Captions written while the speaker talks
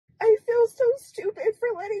feel so stupid for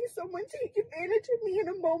letting someone take advantage of me in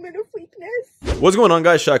a moment of weakness. What's going on,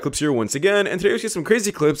 guys? Shak-Clips here once again, and today we see some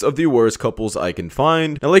crazy clips of the worst couples I can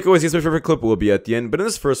find. Now, like always, my favorite clip will be at the end, but in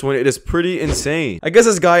this first one, it is pretty insane. I guess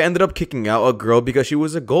this guy ended up kicking out a girl because she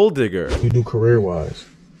was a gold digger. You do career-wise?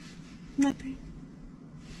 Nothing.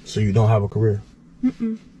 So you don't have a career?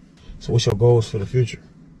 Mm-mm. So what's your goals for the future?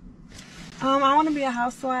 I want to be a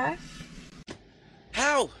housewife.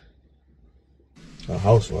 How? A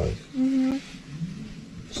housewife? Mm-hmm.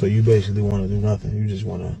 So you basically want to do nothing. You just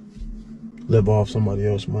want to live off somebody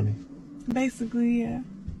else's money. Basically, yeah.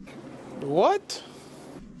 What?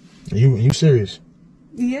 You serious?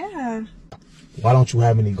 Yeah. Why don't you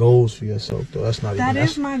have any goals for yourself, though? That's not That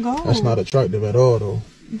is my goal. That's not attractive at all, though.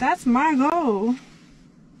 That's my goal.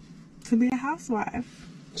 To be a housewife.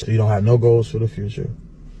 So you don't have no goals for the future.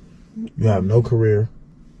 You have no career.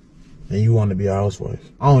 And you want to be a housewife.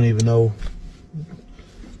 I don't even know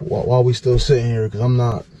why we still sitting here, because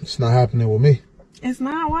it's not happening with me. It's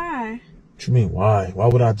not. Why? What you mean, why? Why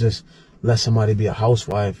would I just let somebody be a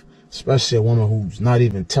housewife, especially a woman who's not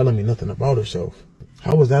even telling me nothing about herself?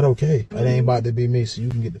 How is that okay? It ain't about to be me, so you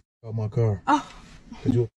can get the f out my car. Oh.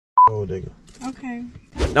 Because you a gold digger. Okay.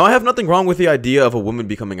 Now, I have nothing wrong with the idea of a woman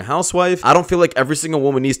becoming a housewife. I don't feel like every single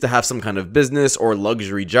woman needs to have some kind of business or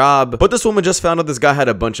luxury job, but this woman just found out this guy had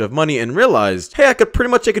a bunch of money and realized, hey, I could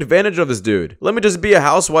pretty much take advantage of this dude. Let me just be a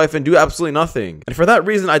housewife and do absolutely nothing. And for that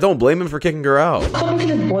reason, I don't blame him for kicking her out. I told him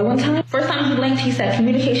to this boy one time. First time he blinked, he said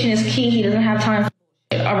communication is key. He doesn't have time for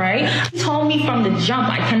shit, all right? He told me from the jump,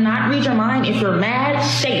 I cannot read your mind. If you're mad,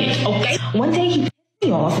 say it, okay? One day he pissed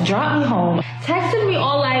me off, dropped me home, texted me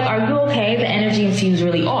all like, are you okay? The energy seems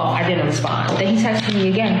really off. I didn't respond. Then he texted me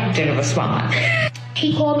again, didn't respond.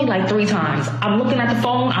 He called me like 3 times. I'm looking at the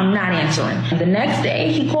phone, I'm not answering. The next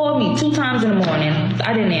day, he called me 2 times in the morning.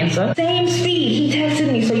 I didn't answer. Same speed, he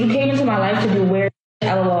texted me, so you came into my life to do weird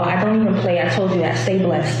LOL. I don't even play. I told you that. Stay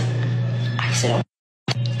blessed. I said,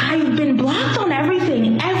 I've been blocked on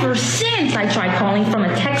everything ever since. I tried calling from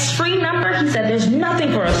a text-free number. He said there's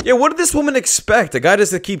nothing for us. Yeah, what did this woman expect? A guy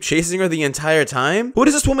just to keep chasing her the entire time? Who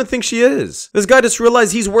does this woman think she is? This guy just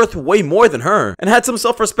realized he's worth way more than her and had some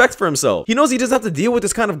self-respect for himself. He knows he doesn't have to deal with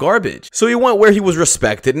this kind of garbage. So he went where he was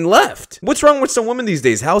respected and left. What's wrong with some women these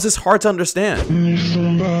days? How is this hard to understand?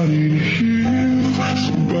 Somebody to hear,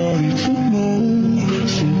 somebody to know,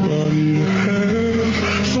 somebody to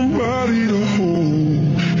have, somebody to hold.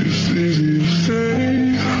 It's easy to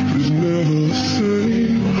say, but it's never the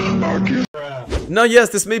same. Now, yes,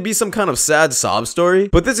 this may be some kind of sad sob story,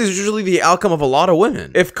 but this is usually the outcome of a lot of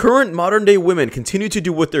women. If current modern day women continue to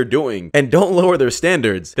do what they're doing and don't lower their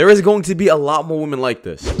standards, there is going to be a lot more women like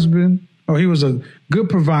this. Husband, he was a good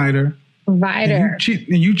provider. And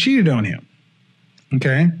you cheated on him.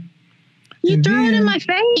 Okay? You threw it in my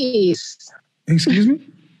face. Excuse me?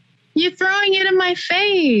 You're throwing it in my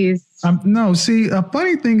face. No, see, a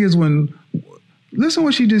funny thing is listen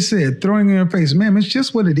what she just said, throwing it in her face. Ma'am, it's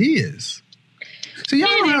just what it is. So y'all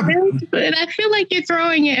don't have... But I feel like you're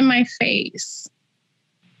throwing it in my face.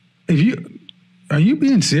 Are you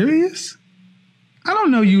being serious? I don't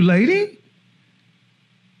know you, lady.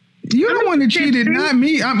 You're the one that cheated, not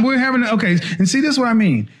me. Okay, and see, this is what I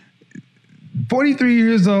mean. 43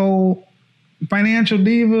 years old, financial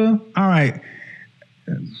diva. All right.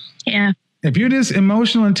 Yeah. If you're this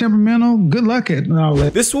emotional and temperamental, good luck at all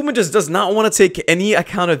that. This woman just does not want to take any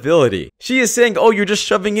accountability. She is saying, oh, you're just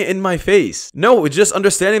shoving it in my face. No, it's just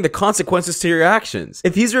understanding the consequences to your actions.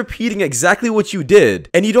 If he's repeating exactly what you did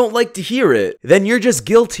and you don't like to hear it, then you're just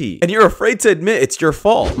guilty and you're afraid to admit it's your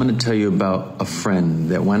fault. I'm going to tell you about a friend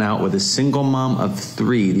that went out with a single mom of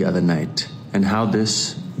 3 the other night and how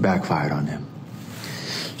this backfired on him.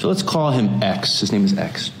 So let's call him X. His name is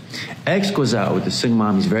X. X goes out with the single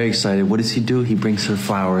mom. He's very excited. What does he do? He brings her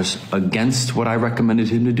flowers against what I recommended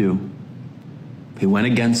him to do. He went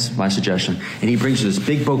against my suggestion, and he brings her this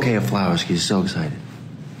big bouquet of flowers. He's so excited.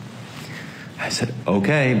 I said,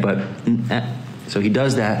 okay, but... So he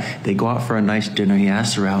does that. They go out for a nice dinner. He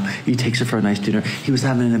asks her out. He takes her for a nice dinner. He was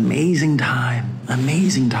having an amazing time.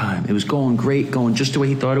 Amazing time. It was going great, going just the way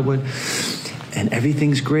he thought it would. And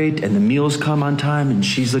everything's great, and the meals come on time, and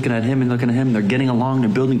she's looking at him and looking at him. They're getting along, they're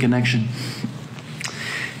building connection.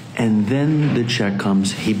 And then the check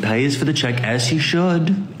comes. He pays for the check, as he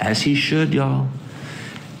should, y'all.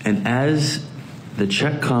 And as the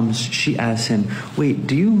check comes, she asks him, wait,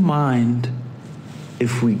 do you mind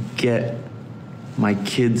if we get my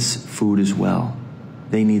kids food as well?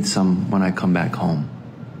 They need some when I come back home.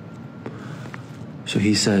 So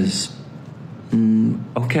he says,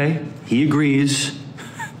 okay. He agrees.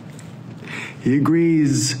 He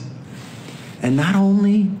agrees. And not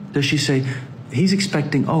only does she say, he's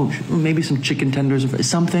expecting, oh, maybe some chicken tenders or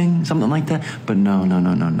something like that. But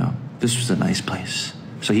no. This was a nice place.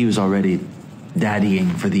 So he was already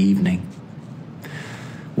daddying for the evening.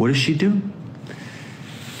 What does she do?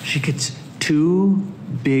 She gets 2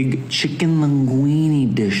 big chicken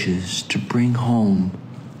linguine dishes to bring home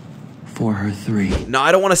for her 3. Now,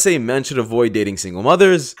 I don't want to say men should avoid dating single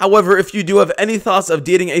mothers. However, if you do have any thoughts of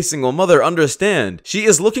dating a single mother, understand, she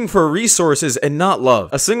is looking for resources and not love.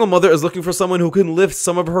 A single mother is looking for someone who can lift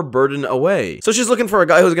some of her burden away. So she's looking for a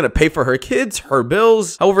guy who's going to pay for her kids, her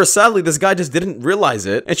bills. However, sadly, this guy just didn't realize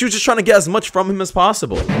it, and she was just trying to get as much from him as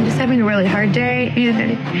possible. I'm just having a really hard day,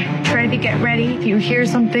 and try to get ready. If you hear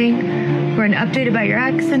something or an update about your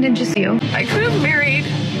ex, send it just you. I could have married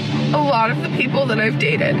a lot of the people that I've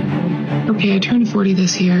dated. Okay, I turned 40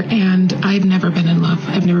 this year, and I've never been in love.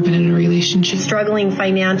 I've never been in a relationship. Struggling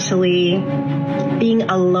financially, being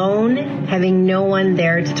alone, having no one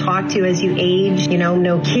there to talk to as you age,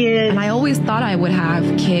 no kids. And I always thought I would have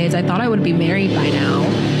kids. I thought I would be married by now.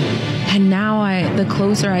 And now the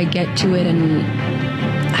closer I get to it, and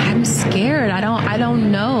I'm scared. I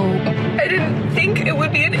don't know. I didn't think it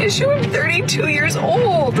would be an issue. I'm 32 years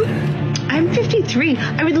old. I'm 53.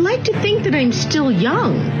 I would like to think that I'm still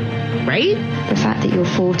young, right? The fact that you're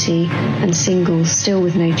 40 and single, still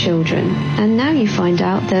with no children, and now you find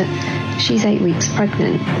out that she's 8 weeks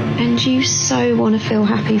pregnant, and you so want to feel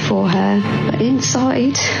happy for her, but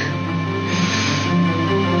inside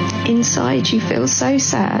you feel so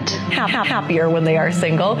sad. Happier when they are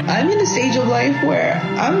single. I'm in a stage of life where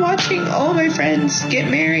I'm watching all my friends get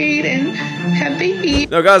married and have babies.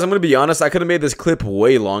 Now guys, I'm gonna be honest, I could have made this clip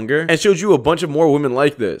way longer and showed you a bunch of more women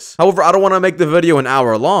like this. However, I don't want to make the video an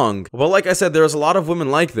hour long, but like I said, there's a lot of women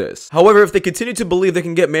like this. However, if they continue to believe they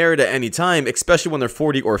can get married at any time, especially when they're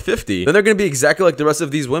 40 or 50, then they're gonna be exactly like the rest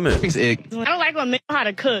of these women. I don't like when men know how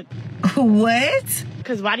to cook. What?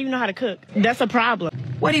 Because why do you know how to cook? That's a problem.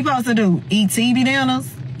 What are you supposed to do? Eat TV dinners?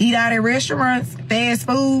 Eat out at restaurants? Fast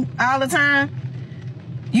food all the time?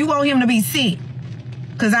 You want him to be sick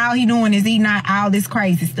because all he doing is eating out all this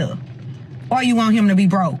crazy stuff. Or you want him to be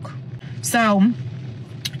broke. So,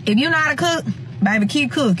 if you know how to cook, baby,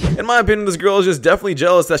 keep cooking. In my opinion, this girl is just definitely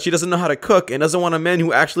jealous that she doesn't know how to cook and doesn't want a man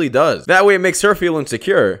who actually does. That way it makes her feel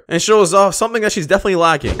insecure and shows off something that she's definitely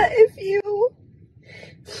lacking.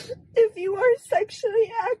 If you are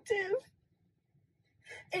sexually active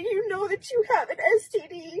and you know that you have an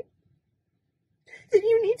STD, then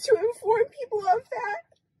you need to inform people of that.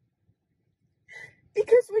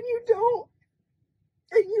 Because when you don't,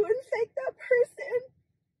 and you infect that person,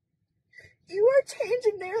 you are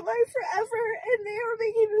changing their life forever, and they are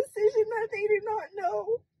making a decision that they do not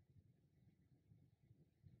know.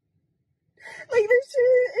 Like, this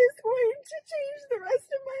shit is going to change the rest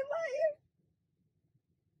of my life.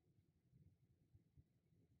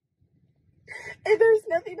 And there's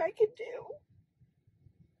nothing I can do.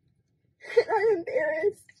 And I'm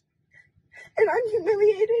embarrassed. And I'm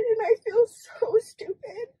humiliated, and I feel so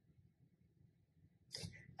stupid.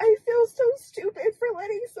 I feel so stupid for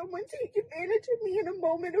letting someone take advantage of me in a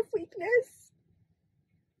moment of weakness.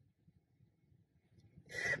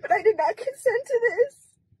 But I did not consent to this.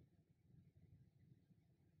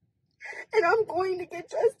 And I'm going to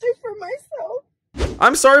get justice for myself.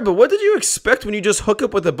 I'm sorry, but what did you expect when you just hook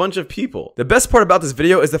up with a bunch of people? The best part about this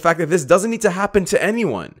video is the fact that this doesn't need to happen to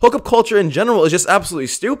anyone. Hookup culture in general is just absolutely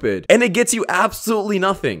stupid, and it gets you absolutely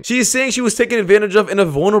nothing. She is saying she was taken advantage of in a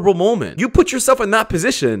vulnerable moment. You put yourself in that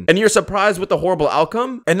position, and you're surprised with the horrible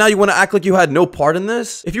outcome, and now you want to act like you had no part in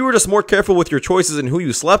this? If you were just more careful with your choices and who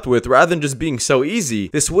you slept with, rather than just being so easy,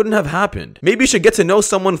 this wouldn't have happened. Maybe you should get to know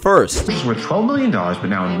someone first. She's worth $12 million, but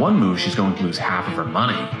now in one move, she's going to lose half of her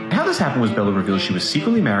money. How this happened was Bella revealed she was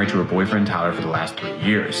secretly married to her boyfriend Tyler for the last 3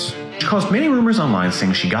 years. She caused many rumors online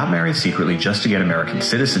saying she got married secretly just to get American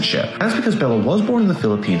citizenship. That's because Bella was born in the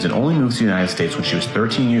Philippines and only moved to the United States when she was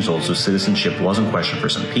 13 years old, so citizenship was in question for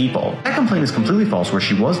some people. That complaint is completely false, where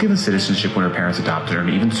she was given citizenship when her parents adopted her and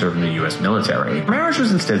even served in the US military. Marriage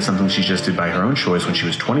was instead something she just did by her own choice when she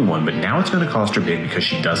was 21, but now it's going to cost her big because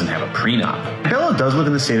she doesn't have a prenup. Bella does live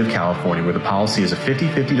in the state of California, where the policy is a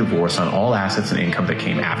 50-50 divorce on all assets and income that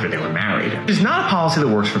came after they were married. She's not policy that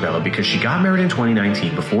works for Bella because she got married in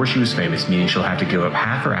 2019 before she was famous, meaning she'll have to give up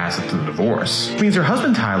half her assets in the divorce. Which means her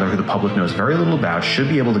husband Tyler, who the public knows very little about, should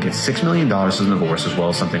be able to get $6 million as a divorce as well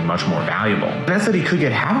as something much more valuable. And that's that he could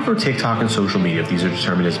get half of her TikTok and social media if these are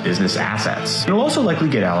determined as business assets. He'll also likely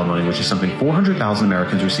get alimony, which is something 400,000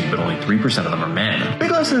 Americans receive, but only 3% of them are men.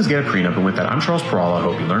 Big lesson is get a prenup, and with that, I'm Charles Peralta. I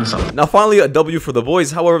hope you learned something. Now finally a W for the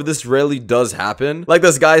boys. However, this rarely does happen. Like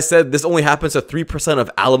this guy said, this only happens to 3%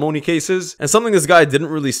 of alimony cases. And something this guy didn't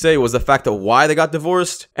really say was the fact of why they got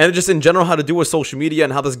divorced, and just in general how to do with social media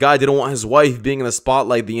and how this guy didn't want his wife being in the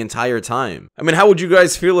spotlight the entire time. I mean, how would you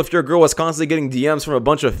guys feel if your girl was constantly getting DMs from a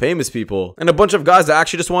bunch of famous people and a bunch of guys that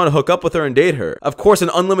actually just want to hook up with her and date her? Of course, an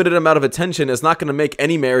unlimited amount of attention is not going to make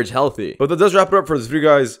any marriage healthy. But that does wrap it up for this video,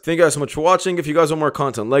 guys. Thank you guys so much for watching. If you guys want more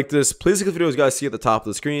content like this, please click the videos you guys see at the top of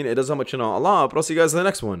the screen. It does help my channel a lot, but I'll see you guys in the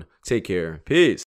next one. Take care. Peace.